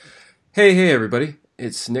Hey, everybody.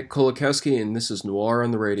 It's Nick Kolakowski, and this is Noir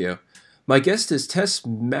on the Radio. My guest is Tess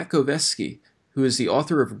Makovetsky, who is the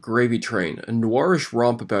author of Gravy Train, a noirish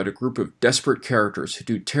romp about a group of desperate characters who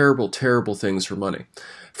do terrible, terrible things for money.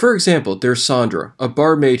 For example, there's Sandra, a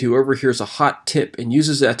barmaid who overhears a hot tip and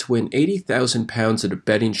uses that to win £80,000 at a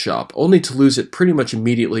betting shop, only to lose it pretty much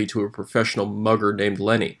immediately to a professional mugger named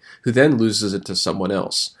Lenny, who then loses it to someone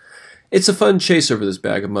else. It's a fun chase over this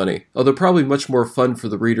bag of money, although probably much more fun for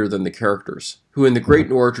the reader than the characters, who in the great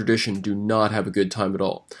noir tradition do not have a good time at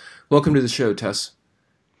all. Welcome to the show, Tess.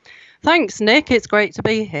 Thanks, Nick. It's great to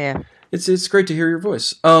be here. It's great to hear your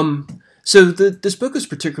voice. This book is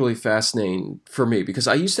particularly fascinating for me because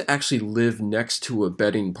I used to actually live next to a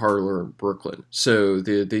betting parlor in Brooklyn. So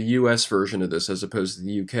the U.S. version of this as opposed to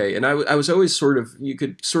the U.K. And I was always you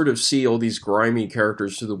could sort of see all these grimy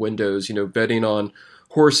characters through the windows, betting on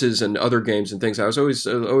horses and other games and things. I was always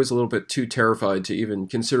a little bit too terrified to even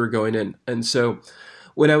consider going in. And so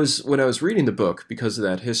when I was reading the book, because of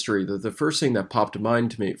that history, the first thing that popped to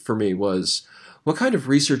mind for me was, what kind of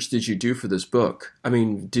research did you do for this book? I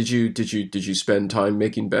mean, did you spend time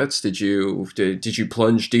making bets? Did you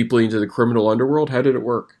plunge deeply into the criminal underworld? How did it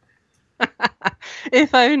work?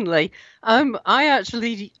 If only. I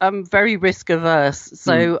actually am very risk averse,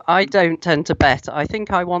 so I don't tend to bet. I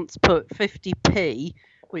think I once put 50p,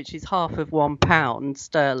 which is half of £1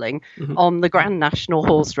 sterling, on the Grand National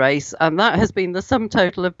Horse Race, and that has been the sum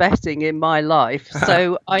total of betting in my life.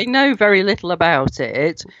 So I know very little about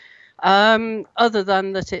it. Other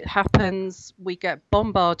than that it happens, we get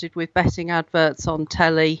bombarded with betting adverts on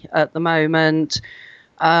telly at the moment.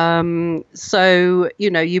 So,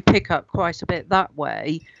 you pick up quite a bit that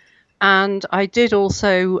way. And I did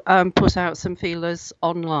also put out some feelers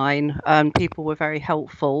online, and people were very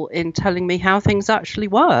helpful in telling me how things actually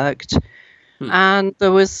worked. And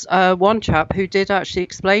there was one chap who did actually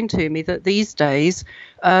explain to me that these days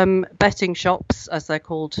betting shops, as they're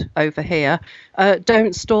called over here,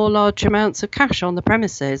 don't store large amounts of cash on the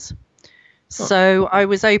premises. So I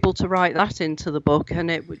was able to write that into the book, and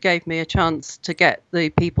it gave me a chance to get the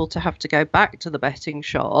people to have to go back to the betting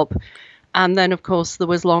shop. And then, of course, there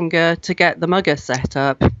was longer to get the mugger set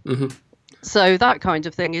up. Mm-hmm. So that kind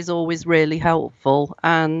of thing is always really helpful.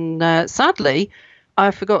 And sadly,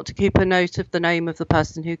 I forgot to keep a note of the name of the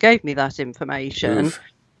person who gave me that information.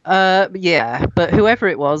 Yeah, but whoever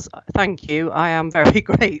it was, thank you. I am very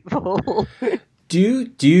grateful. Do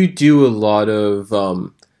you do a lot of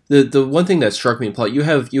the one thing that struck me in plot, you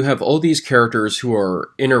have all these characters who are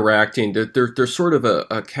interacting. They're sort of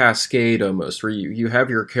a cascade almost, where you have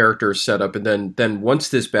your characters set up, and then once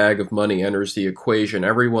this bag of money enters the equation,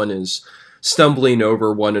 everyone is stumbling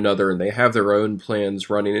over one another, and they have their own plans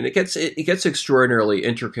running, and it gets extraordinarily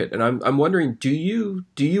intricate. And I'm wondering, do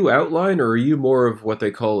you outline, or are you more of what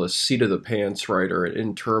they call a seat of the pants writer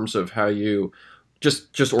in terms of how you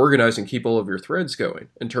just organize and keep all of your threads going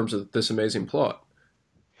in terms of this amazing plot?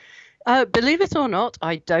 Believe it or not,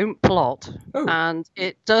 I don't plot, and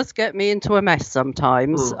it does get me into a mess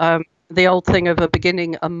sometimes. The old thing of a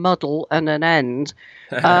beginning, a muddle, and an end.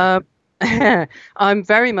 I'm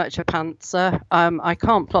very much a pantser. I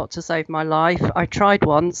can't plot to save my life. I tried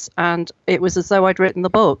once, and it was as though I'd written the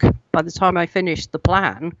book. By the time I finished the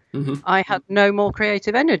plan, I had no more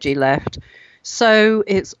creative energy left. So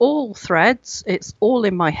it's all threads. It's all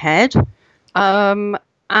in my head.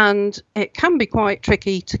 And it can be quite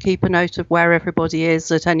tricky to keep a note of where everybody is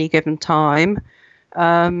at any given time.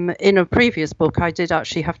 In a previous book, I did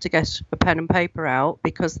actually have to get a pen and paper out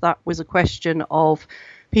because that was a question of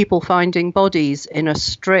people finding bodies in a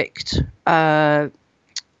strict, chain.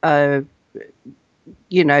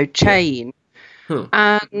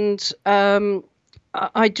 And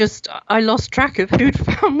I lost track of who'd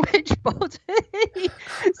found which body.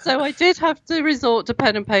 So I did have to resort to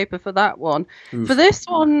pen and paper for that one. Oof. For this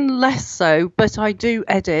one, less so, but I do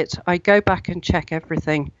edit. I go back and check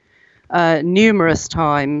everything numerous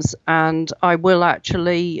times, and I will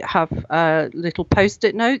actually have little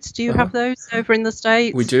post-it notes. Do you have those over in the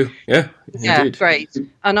States? We do, yeah. Yeah, indeed. Great.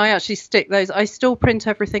 And I actually stick those. I still print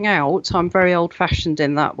everything out. I'm very old-fashioned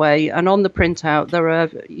in that way. And on the printout, there are,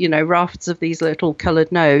 rafts of these little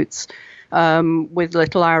coloured notes with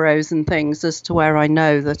little arrows and things as to where I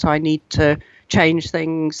know that I need to change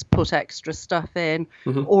things, put extra stuff in,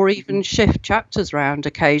 or even shift chapters around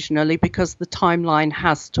occasionally because the timeline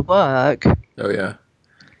has to work. Oh yeah,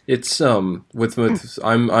 it's with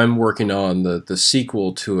I'm working on the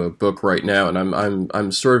sequel to a book right now, and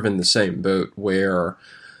I'm sort of in the same boat where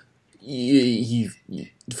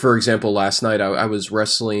for example, last night I was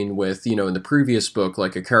wrestling with, in the previous book,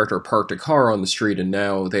 like a character parked a car on the street and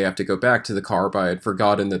now they have to go back to the car, but I had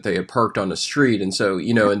forgotten that they had parked on a street. And so,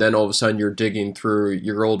 and then all of a sudden you're digging through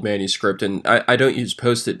your old manuscript, and I don't use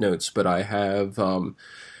Post-it notes, but I have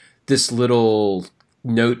this little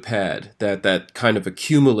notepad that kind of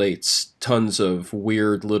accumulates tons of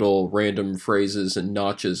weird little random phrases and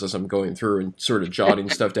notches as I'm going through and sort of jotting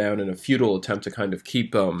stuff down in a futile attempt to kind of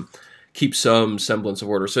keep some semblance of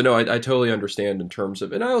order. So no, I totally understand in terms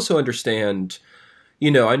of, and I also understand, I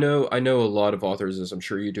know a lot of authors, as I'm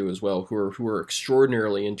sure you do as well, who are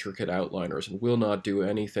extraordinarily intricate outliners and will not do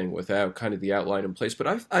anything without kind of the outline in place.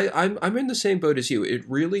 But I'm in the same boat as you. It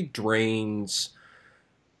really drains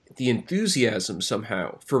the enthusiasm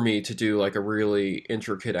somehow for me to do like a really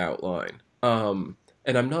intricate outline. And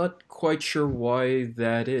I'm not quite sure why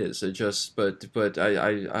that is. It just, but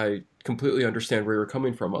I completely understand where you're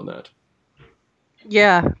coming from on that.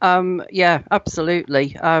 Yeah,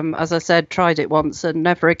 absolutely. As I said, tried it once and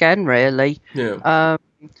never again, really. Yeah.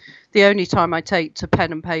 The only time I take to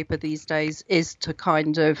pen and paper these days is to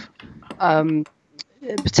kind of,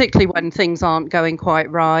 particularly when things aren't going quite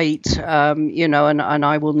right, and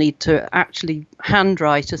I will need to actually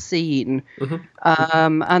handwrite a scene.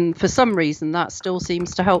 Mm-hmm. And for some reason, that still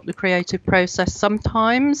seems to help the creative process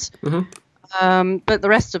sometimes. Mm-hmm. But the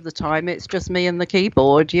rest of the time, it's just me and the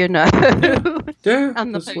keyboard, Yeah,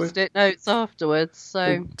 and the Post-it notes afterwards.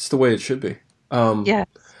 So it's the way it should be. Yeah.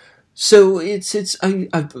 So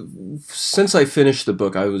I've since I finished the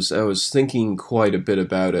book, I was thinking quite a bit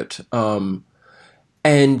about it.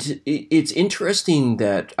 And it's interesting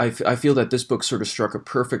that I feel that this book sort of struck a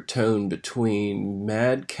perfect tone between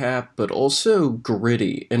madcap but also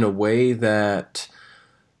gritty in a way that,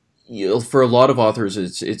 for a lot of authors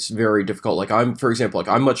it's very difficult. Like for example,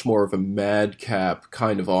 I'm much more of a madcap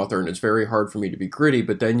kind of author, and it's very hard for me to be gritty.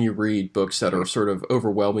 But then you read books that are sort of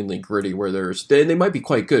overwhelmingly gritty, where they might be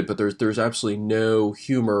quite good, but there's absolutely no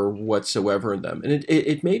humor whatsoever in them, and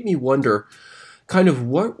it made me wonder, kind of,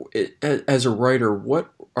 what, as a writer,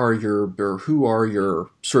 who are your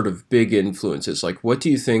sort of big influences? Like, what do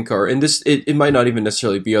you think are, and this, it might not even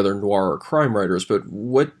necessarily be other noir or crime writers, but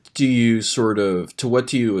what do you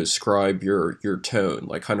ascribe your tone?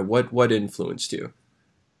 Like, kind of what influenced you?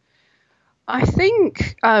 I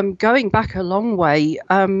think, going back a long way,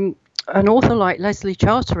 an author like Leslie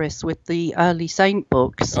Charteris with the early Saint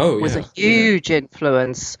books was a huge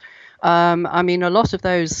influence. I mean, a lot of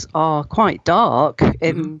those are quite dark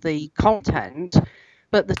in the content,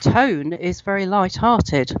 but the tone is very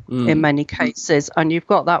light-hearted in many cases, and you've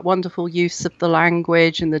got that wonderful use of the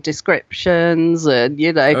language and the descriptions, and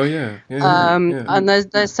and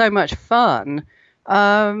there's so much fun.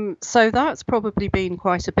 So that's probably been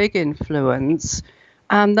quite a big influence,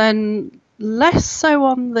 and then less so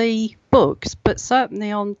on the books, but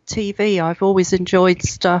certainly on TV. I've always enjoyed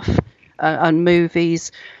stuff and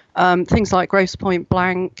movies. Things like Grosse Pointe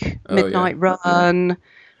Blank, Midnight Run,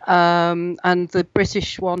 and the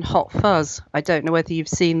British one Hot Fuzz. I don't know whether you've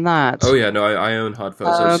seen that. Oh yeah, no, I own Hot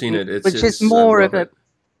Fuzz. I've seen it. It's more of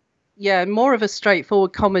a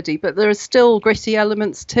straightforward comedy, but there are still gritty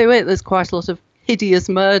elements to it. There's quite a lot of hideous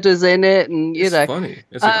murders in it, and it's funny.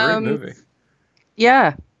 It's a great movie.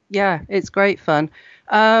 Yeah, it's great fun.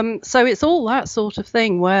 So it's all that sort of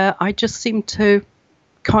thing where I just seem to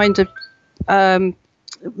kind of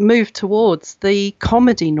move towards the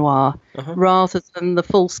comedy noir rather than the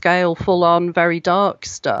full-scale, full-on, very dark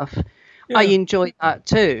stuff. Yeah. I enjoy that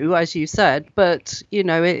too, as you said, but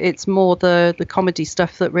it's more the comedy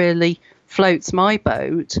stuff that really floats my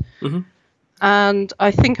boat. And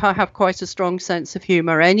I think I have quite a strong sense of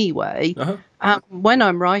humour anyway. When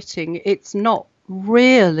I'm writing, it's not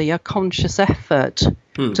really a conscious effort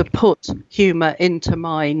to put humour into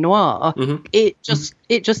my noir. It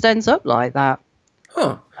just ends up like that.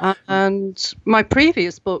 And my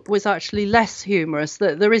previous book was actually less humorous.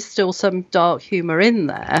 There is still some dark humour in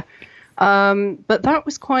there, but that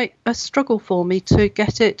was quite a struggle for me to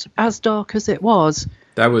get it as dark as it was.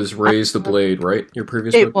 That was Raise the Blade, right? Your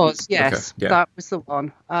previous book? It was, yes. Okay. Yeah. That was the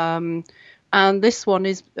one. And this one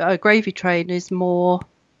is Gravy Train is more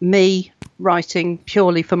me writing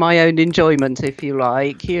purely for my own enjoyment, if you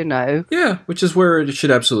like, Yeah, which is where it should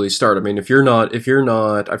absolutely start. I mean, if you're not,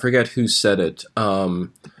 I forget who said it,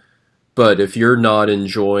 but if you're not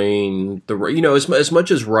enjoying as much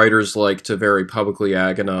as writers like to very publicly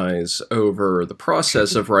agonize over the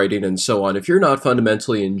process of writing and so on, if you're not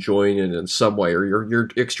fundamentally enjoying it in some way, or you're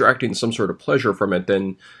extracting some sort of pleasure from it,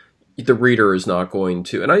 then the reader is not going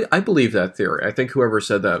to. And I believe that theory. I think whoever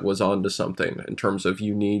said that was onto something in terms of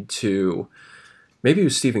you need to maybe it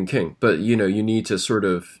was Stephen King, but you know, you need to sort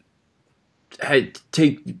of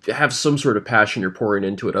have some sort of passion you're pouring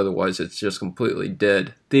into it. Otherwise, it's just completely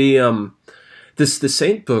dead. The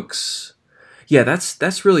Saint books, yeah,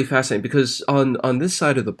 that's really fascinating because on this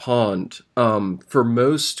side of the pond, for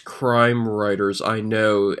most crime writers I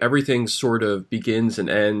know, everything sort of begins and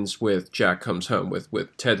ends with Jack Comes Home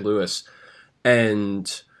with Ted Lewis,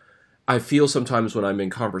 and I feel sometimes when I'm in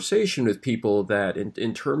conversation with people that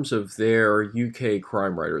in terms of their UK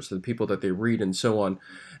crime writers, the people that they read and so on,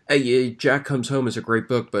 Jack Comes Home is a great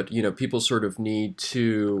book, but you know, people sort of need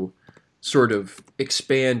to sort of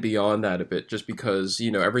expand beyond that a bit, just because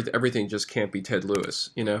you know everything just can't be Ted Lewis.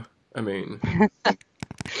 You know, I mean,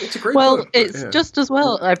 it's a great Well, book. it's Yeah. just as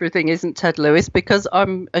well everything isn't Ted Lewis because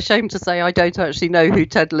I'm ashamed to say I don't actually know who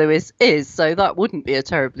Ted Lewis is, so that wouldn't be a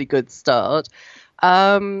terribly good start.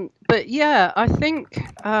 But yeah, I think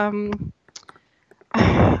I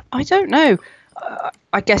don't know.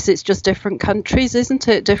 I guess it's just different countries, isn't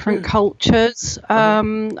it? Different Yeah. cultures,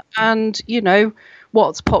 Uh-huh. and you know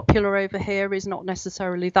what's popular over here is not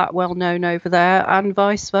necessarily that well known over there, and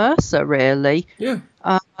vice versa, really. Yeah.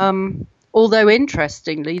 Although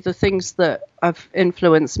interestingly, the things that have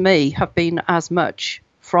influenced me have been as much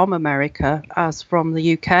from America as from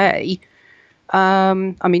the UK. I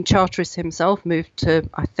mean, Charteris himself moved to,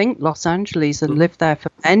 I think, Los Angeles and Mhm. lived there for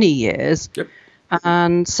many years. Yep.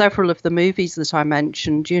 And several of the movies that I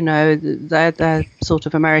mentioned, you know, they're sort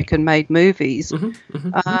of American-made movies. Hmm.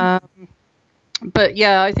 Hmm. But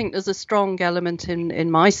yeah, I think there's a strong element in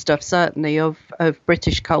my stuff, certainly, of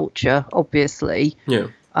British culture, obviously. Yeah.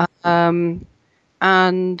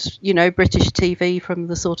 And, you know, British TV from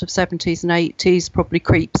the sort of 70s and 80s probably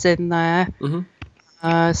creeps in there.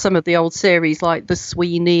 Hmm. Some of the old series like The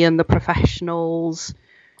Sweeney and The Professionals,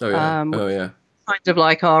 Oh yeah. um, Oh yeah. kind of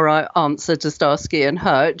like our answer to Starsky and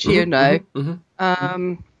Hutch, you know.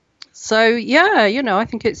 So yeah, you know, I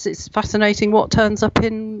think it's fascinating what turns up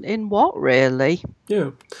in what really.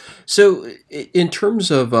 Yeah. So in terms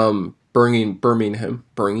of bringing Birmingham,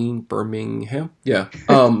 yeah.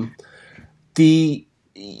 The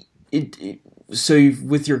so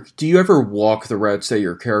with your, do you ever walk the routes that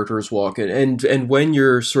your characters walk, and when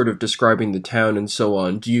you're sort of describing the town and so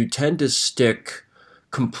on, do you tend to stick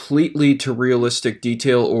completely to realistic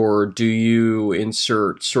detail, or do you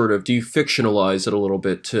insert sort of, do you fictionalize it a little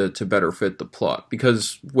bit to better fit the plot?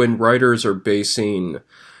 Because when writers are basing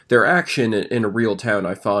their action in a real town,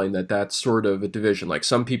 I find that that's sort of a division. Like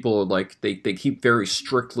some people, like they keep very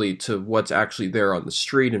strictly to what's actually there on the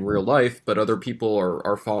street in real life, but other people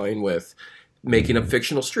are fine with making up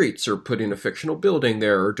fictional streets or putting a fictional building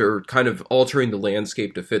there, or kind of altering the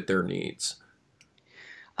landscape to fit their needs.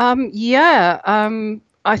 Yeah,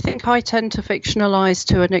 I think I tend to fictionalize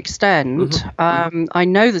to an extent. Hmm. I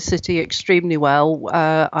know the city extremely well.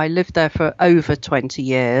 I lived there for over 20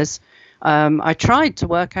 years. I tried to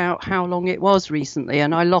work out how long it was recently,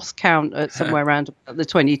 and I lost count at somewhere around about the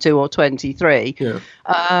 22 or 23. Yeah.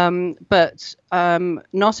 But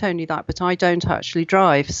not only that, but I don't actually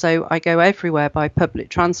drive. So I go everywhere by public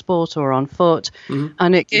transport or on foot. Hmm.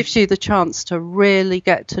 And it gives you the chance to really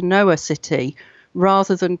get to know a city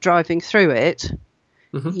rather than driving through it.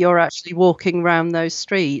 Hmm. You're actually walking around those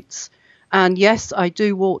streets. And yes, I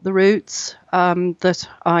do walk the routes that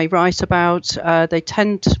I write about.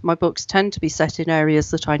 My books tend to be set in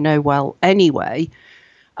areas that I know well anyway.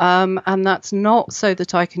 And that's not so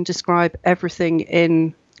that I can describe everything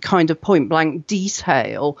in kind of point blank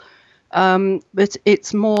detail, but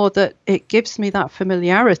it's more that it gives me that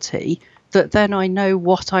familiarity that then I know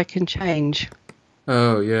what I can change.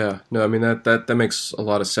 Oh yeah, no, I mean that makes a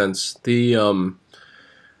lot of sense. The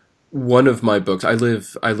one of my books, I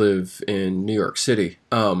live in New York City.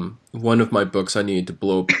 One of my books, I needed to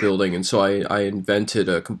blow up a building, and so I invented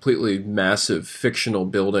a completely massive fictional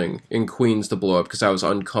building in Queens to blow up because I was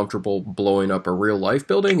uncomfortable blowing up a real life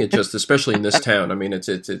building. It just, especially in this town, I mean, it's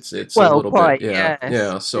a Well, little bit, quite, yeah, yes.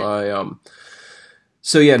 yeah.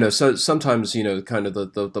 So yeah, no. So sometimes, you know, kind of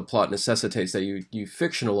the plot necessitates that you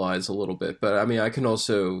fictionalize a little bit, but I mean, I can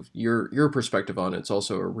also, your perspective on it's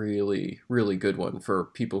also a really good one for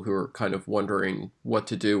people who are kind of wondering what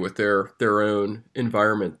to do with their own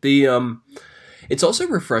environment. It's also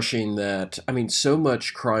refreshing that, I mean, so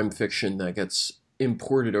much crime fiction that gets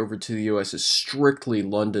imported over to the U.S. is strictly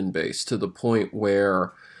London based, to the point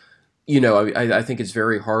where, you know, I think it's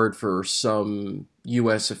very hard for some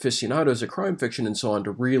U.S. aficionados of crime fiction and so on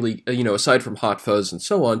to really, you know, aside from Hot Fuzz and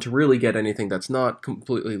so on, to really get anything that's not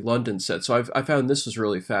completely London set. So I found this was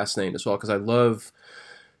really fascinating as well, because I love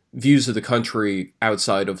views of the country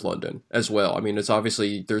outside of London as well. I mean, it's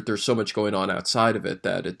obviously there's so much going on outside of it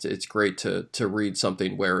that it's great to read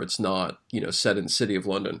something where it's not, set in the city of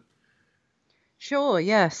London. Sure,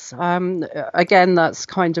 yes. Again, that's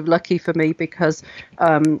kind of lucky for me because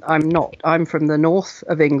I'm from the north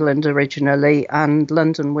of England originally, and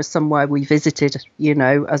London was somewhere we visited,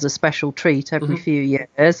 as a special treat every Mm-hmm. few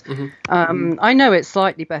years. Mm-hmm. I know it's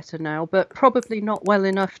slightly better now, but probably not well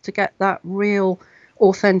enough to get that real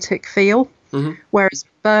authentic feel. Mm-hmm. Whereas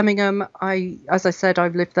Birmingham, as I said,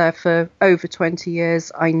 I've lived there for over 20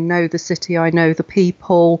 years. I know the city, I know the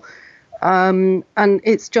people. And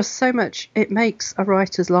it's just so much, it makes a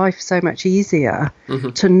writer's life so much easier Mm-hmm.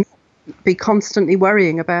 to not be constantly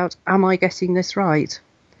worrying about, am I getting this right?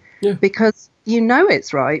 Yeah. Because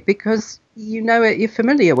it's right, because it, you're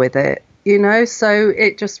familiar with it, so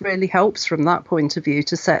it just really helps from that point of view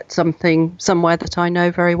to set something somewhere that I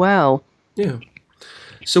know very well. Yeah.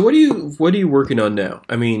 So what are you working on now?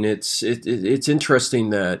 I mean, it's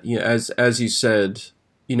interesting that, as you said,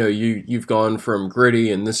 you've gone from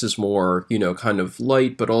gritty, and this is more, kind of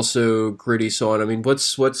light, but also gritty. So on. I mean,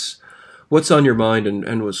 what's on your mind,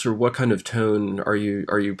 and what kind of tone are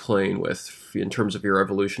you playing with in terms of your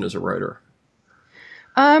evolution as a writer?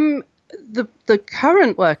 The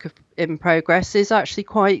current work in progress is actually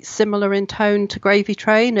quite similar in tone to Gravy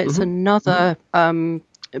Train. It's Mm-hmm. another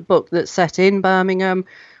book that's set in Birmingham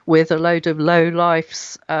with a load of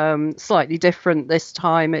lowlifes, slightly different this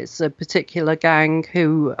time. It's a particular gang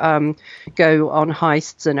who go on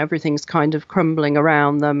heists and everything's kind of crumbling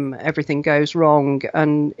around them. Everything goes wrong,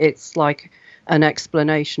 and it's like an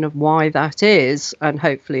explanation of why that is, and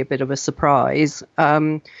hopefully a bit of a surprise.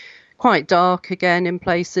 Quite dark again in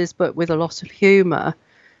places, but with a lot of humour.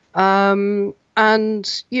 And,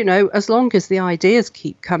 as long as the ideas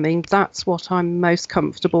keep coming, that's what I'm most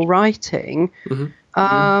comfortable writing.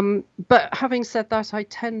 Mm-hmm. But having said that, I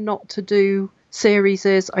tend not to do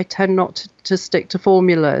series. I tend not to stick to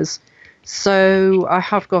formulas. So I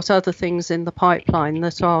have got other things in the pipeline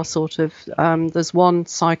that are sort of, there's one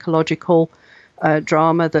psychological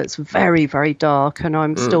drama that's very, very dark, and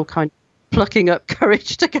I'm still kind of plucking up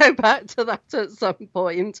courage to go back to that at some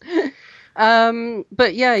point.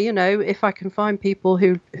 But yeah, if I can find people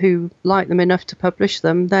who like them enough to publish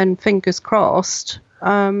them, then fingers crossed.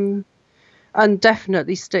 And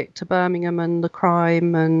definitely stick to Birmingham and the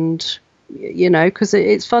crime, and because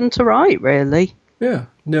it's fun to write, really. Yeah,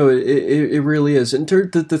 no, it really is. And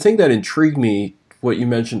the thing that intrigued me, what you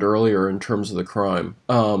mentioned earlier in terms of the crime,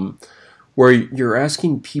 where you're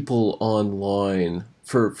asking people online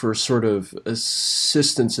for sort of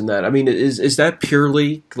assistance in that. I mean, is that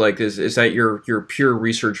purely like is that your pure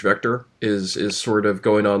research vector? Is sort of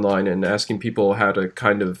going online and asking people how to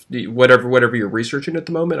kind of whatever you're researching at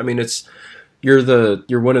the moment? I mean,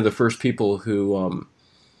 you're one of the first people who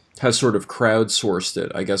has sort of crowdsourced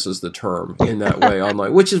it, I guess is the term, in that way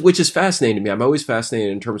online, which is fascinating to me. I'm always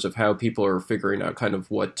fascinated in terms of how people are figuring out kind of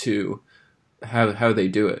how they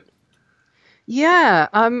do it. Yeah,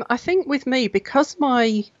 I think with me, because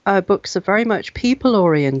my books are very much people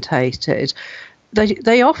orientated,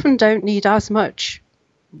 they often don't need as much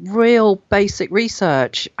real basic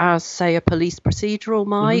research as, say, a police procedural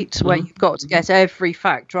might, Mm-hmm. where you've got to get every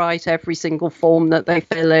fact right, every single form that they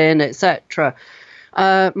fill in, etc.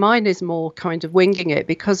 Mine is more kind of winging it,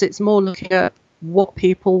 because it's more looking at what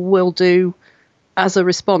people will do as a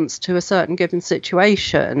response to a certain given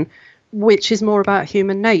situation, which is more about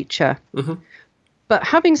human nature. Mm-hmm. But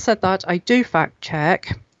having said that, I do fact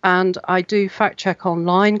check, and I do fact check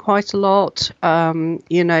online quite a lot.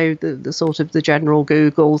 The sort of the general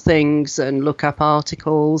Google things, and look up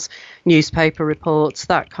articles, newspaper reports,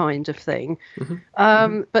 that kind of thing.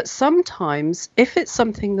 Mm-hmm. But sometimes, if it's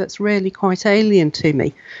something that's really quite alien to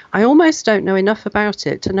me, I almost don't know enough about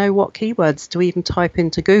it to know what keywords to even type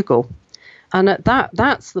into Google. And at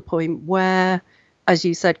that's the point where, as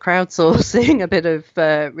you said, crowdsourcing a bit of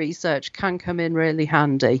research can come in really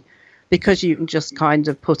handy, because you can just kind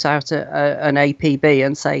of put out an APB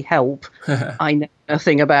and say, help, I know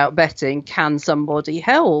nothing about betting. Can somebody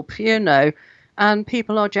help? And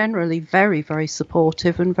people are generally very, very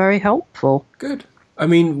supportive and very helpful. Good. I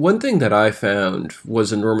mean, one thing that I found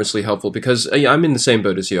was enormously helpful, because I'm in the same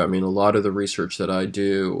boat as you. I mean, a lot of the research that I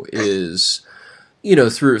do is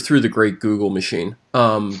through the great Google machine.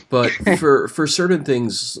 But for certain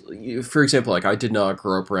things, for example, like I did not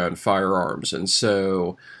grow up around firearms, and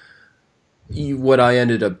so what I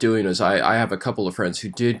ended up doing is I have a couple of friends who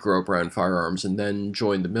did grow up around firearms and then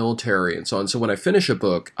joined the military and so on. So when I finish a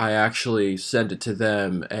book, I actually send it to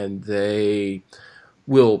them, and they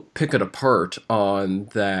will pick it apart on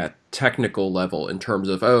that technical level in terms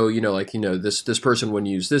of, oh, this person wouldn't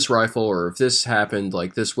use this rifle, or if this happened,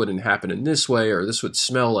 like this wouldn't happen in this way, or this would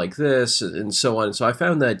smell like this, and so on. So I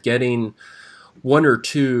found that getting one or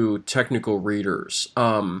two technical readers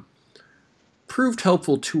proved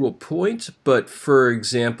helpful to a point, but for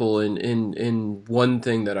example, in one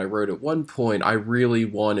thing that I wrote at one point, I really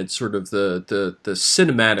wanted sort of the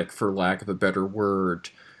cinematic, for lack of a better word,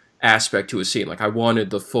 aspect to a scene. Like I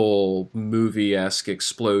wanted the full movie-esque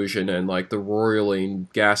explosion and like the roiling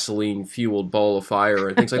gasoline-fueled ball of fire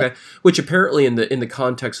and things like that, which apparently in the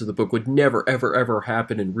context of the book would never, ever, ever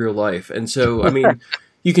happen in real life. And so, I mean,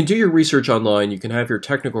 you can do your research online, you can have your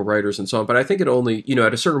technical writers and so on, but I think it only,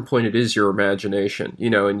 at a certain point it is your imagination,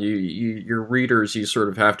 and your readers, you sort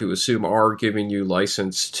of have to assume, are giving you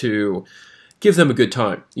license to give them a good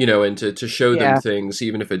time, and to show them things,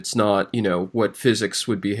 even if it's not, what physics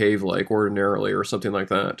would behave like ordinarily or something like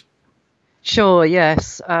that. Sure,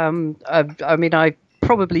 yes. I mean, I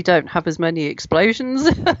probably don't have as many explosions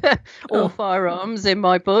or firearms in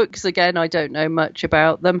my books. Again, I don't know much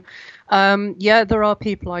about them. There are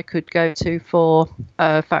people I could go to for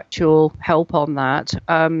factual help on that.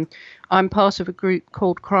 I'm part of a group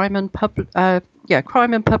called Crime and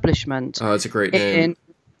Publishment. Oh, that's a great name.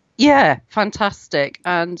 Yeah, fantastic.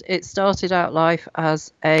 And it started out life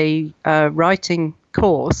as a writing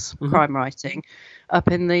course, crime writing,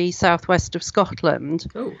 up in the southwest of Scotland.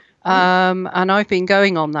 Oh. And I've been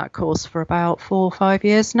going on that course for about 4 or 5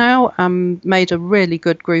 years now, and made a really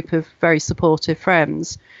good group of very supportive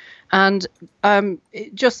friends. And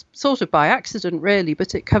it just sort of by accident, really,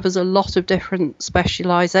 but it covers a lot of different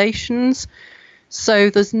specialisations.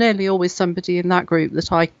 So there's nearly always somebody in that group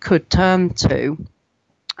that I could turn to.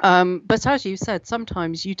 But as you said,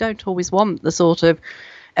 sometimes you don't always want the sort of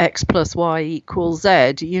X plus Y equals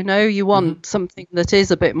Z. You want something that is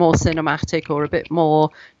a bit more cinematic or a bit more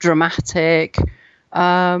dramatic.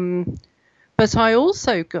 But I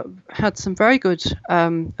also had some very good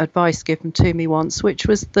advice given to me once, which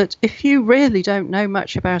was that if you really don't know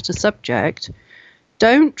much about a subject,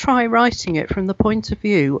 don't try writing it from the point of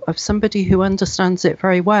view of somebody who understands it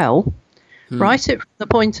very well. Write it from the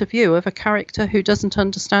point of view of a character who doesn't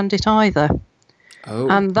understand it either. Oh.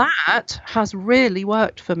 And that has really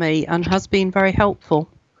worked for me and has been very helpful.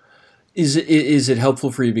 Is it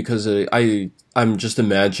helpful for you because I'm just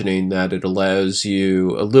imagining that it allows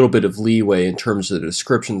you a little bit of leeway in terms of the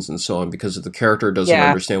descriptions and so on, because if the character doesn't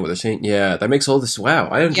understand what they're saying. Yeah, that makes all this. Wow,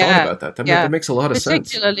 I hadn't thought about that. That makes a lot of sense.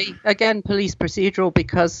 Particularly, again, police procedural,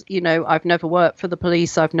 because I've never worked for the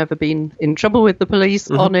police. I've never been in trouble with the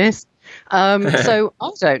police. Honest. So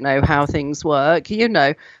I don't know how things work.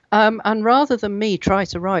 And rather than me try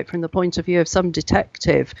to write from the point of view of some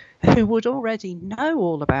detective who would already know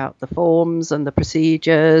all about the forms and the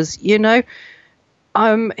procedures,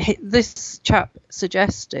 this chap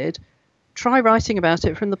suggested try writing about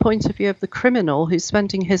it from the point of view of the criminal who's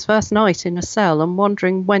spending his first night in a cell and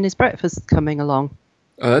wondering when his breakfast is coming along.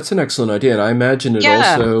 Oh, that's an excellent idea. And I imagine it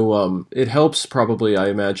also, it helps probably, I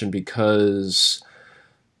imagine, because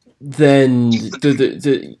then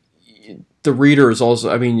the reader is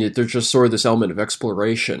also, I mean, there's just sort of this element of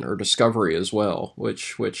exploration or discovery as well,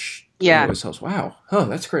 which always helps. Wow,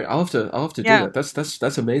 that's great. I'll have to do that.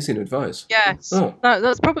 That's amazing advice. Yes,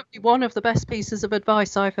 that's probably one of the best pieces of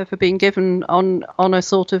advice I've ever been given on a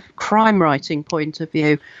sort of crime writing point of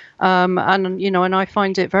view, and I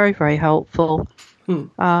find it very, very helpful.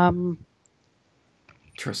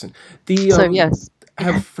 Interesting. Yes.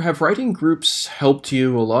 Have writing groups helped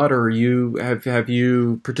you a lot, or have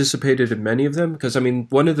you participated in many of them? Because I mean,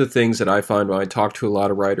 one of the things that I find when I talk to a lot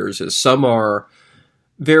of writers is some are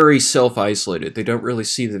very self-isolated. They don't really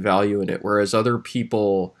see the value in it, whereas other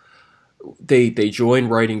people, they join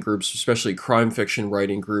writing groups, especially crime fiction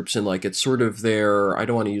writing groups, and like it's sort of their, I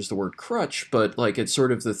don't want to use the word crutch, but like it's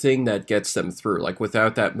sort of the thing that gets them through. Like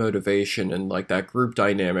without that motivation and like that group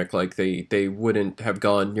dynamic, like they wouldn't have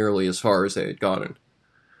gone nearly as far as they had gotten.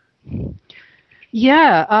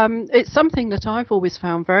 Yeah, it's something that I've always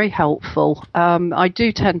found very helpful. I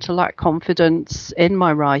do tend to lack confidence in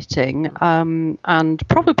my writing, and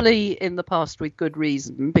probably in the past with good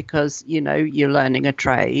reason, because, you're learning a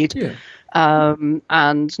trade,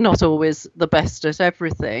 and not always the best at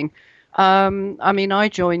everything. I mean, I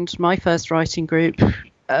joined my first writing group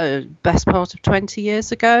best part of 20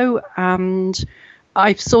 years ago, and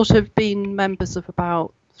I've sort of been members of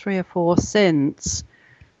about 3 or 4 since.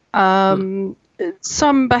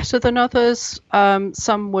 Some better than others.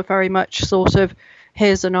 Some were very much sort of,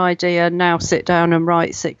 here's an idea, now sit down and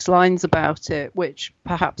write 6 lines about it, which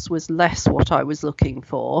perhaps was less what I was looking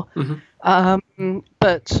for.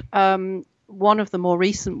 But one of the more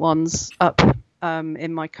recent ones up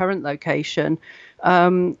in my current location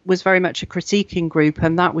was very much a critiquing group,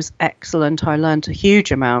 and that was excellent. I learned a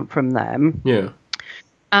huge amount from them. Yeah.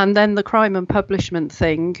 And then the crime and publishment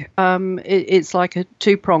thing, it's like a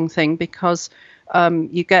two-pronged thing, because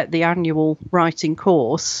you get the annual writing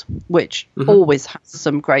course, which always has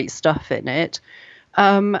some great stuff in it.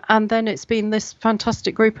 And then it's been this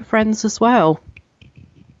fantastic group of friends as well.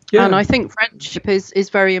 Yeah. And I think friendship is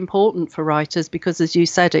very important for writers, because, as you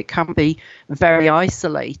said, it can be very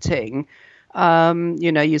isolating.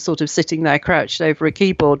 You're sort of sitting there crouched over a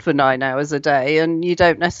keyboard for 9 hours a day, and you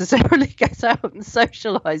don't necessarily get out and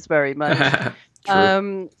socialise very much.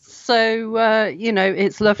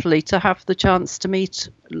 It's lovely to have the chance to meet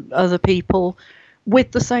other people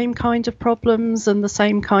with the same kind of problems and the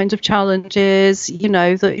same kind of challenges,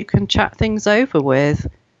 that you can chat things over with.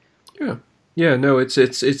 Yeah. Yeah, no, it's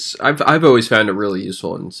I've always found it really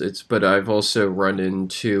useful, and but I've also run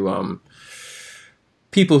into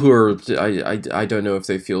people who are I don't know if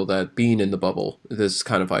they feel that being in the bubble, this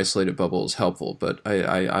kind of isolated bubble, is helpful, but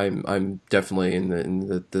I'm definitely in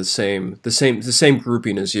the same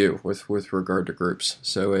grouping as you with regard to groups.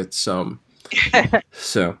 So it's so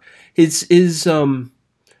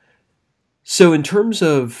in terms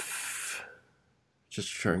of, just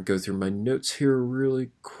trying to go through my notes here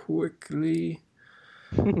really quickly.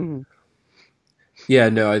 Yeah,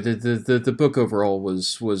 no, the book overall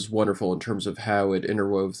was wonderful in terms of how it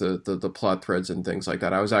interwove the plot threads and things like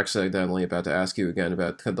that. I was accidentally about to ask you again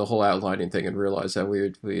about the whole outlining thing, and realized that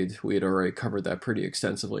we had already covered that pretty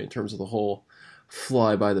extensively in terms of the whole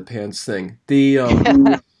fly by the pants thing.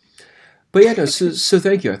 But yeah, no, so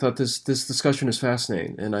thank you. I thought this discussion is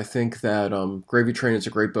fascinating, and I think that Gravy Train is a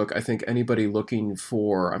great book. I think anybody looking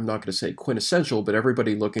for, I'm not going to say quintessential, but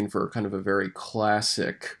everybody looking for kind of a very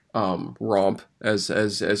classic romp, as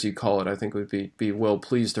you call it, I think would be well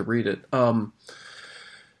pleased to read it.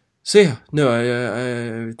 So yeah, no,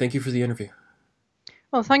 I thank you for the interview.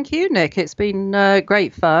 Well, thank you, Nick. It's been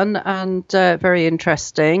great fun and very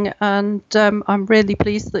interesting, and I'm really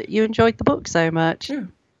pleased that you enjoyed the book so much.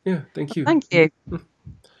 Yeah, thank you. Thank you.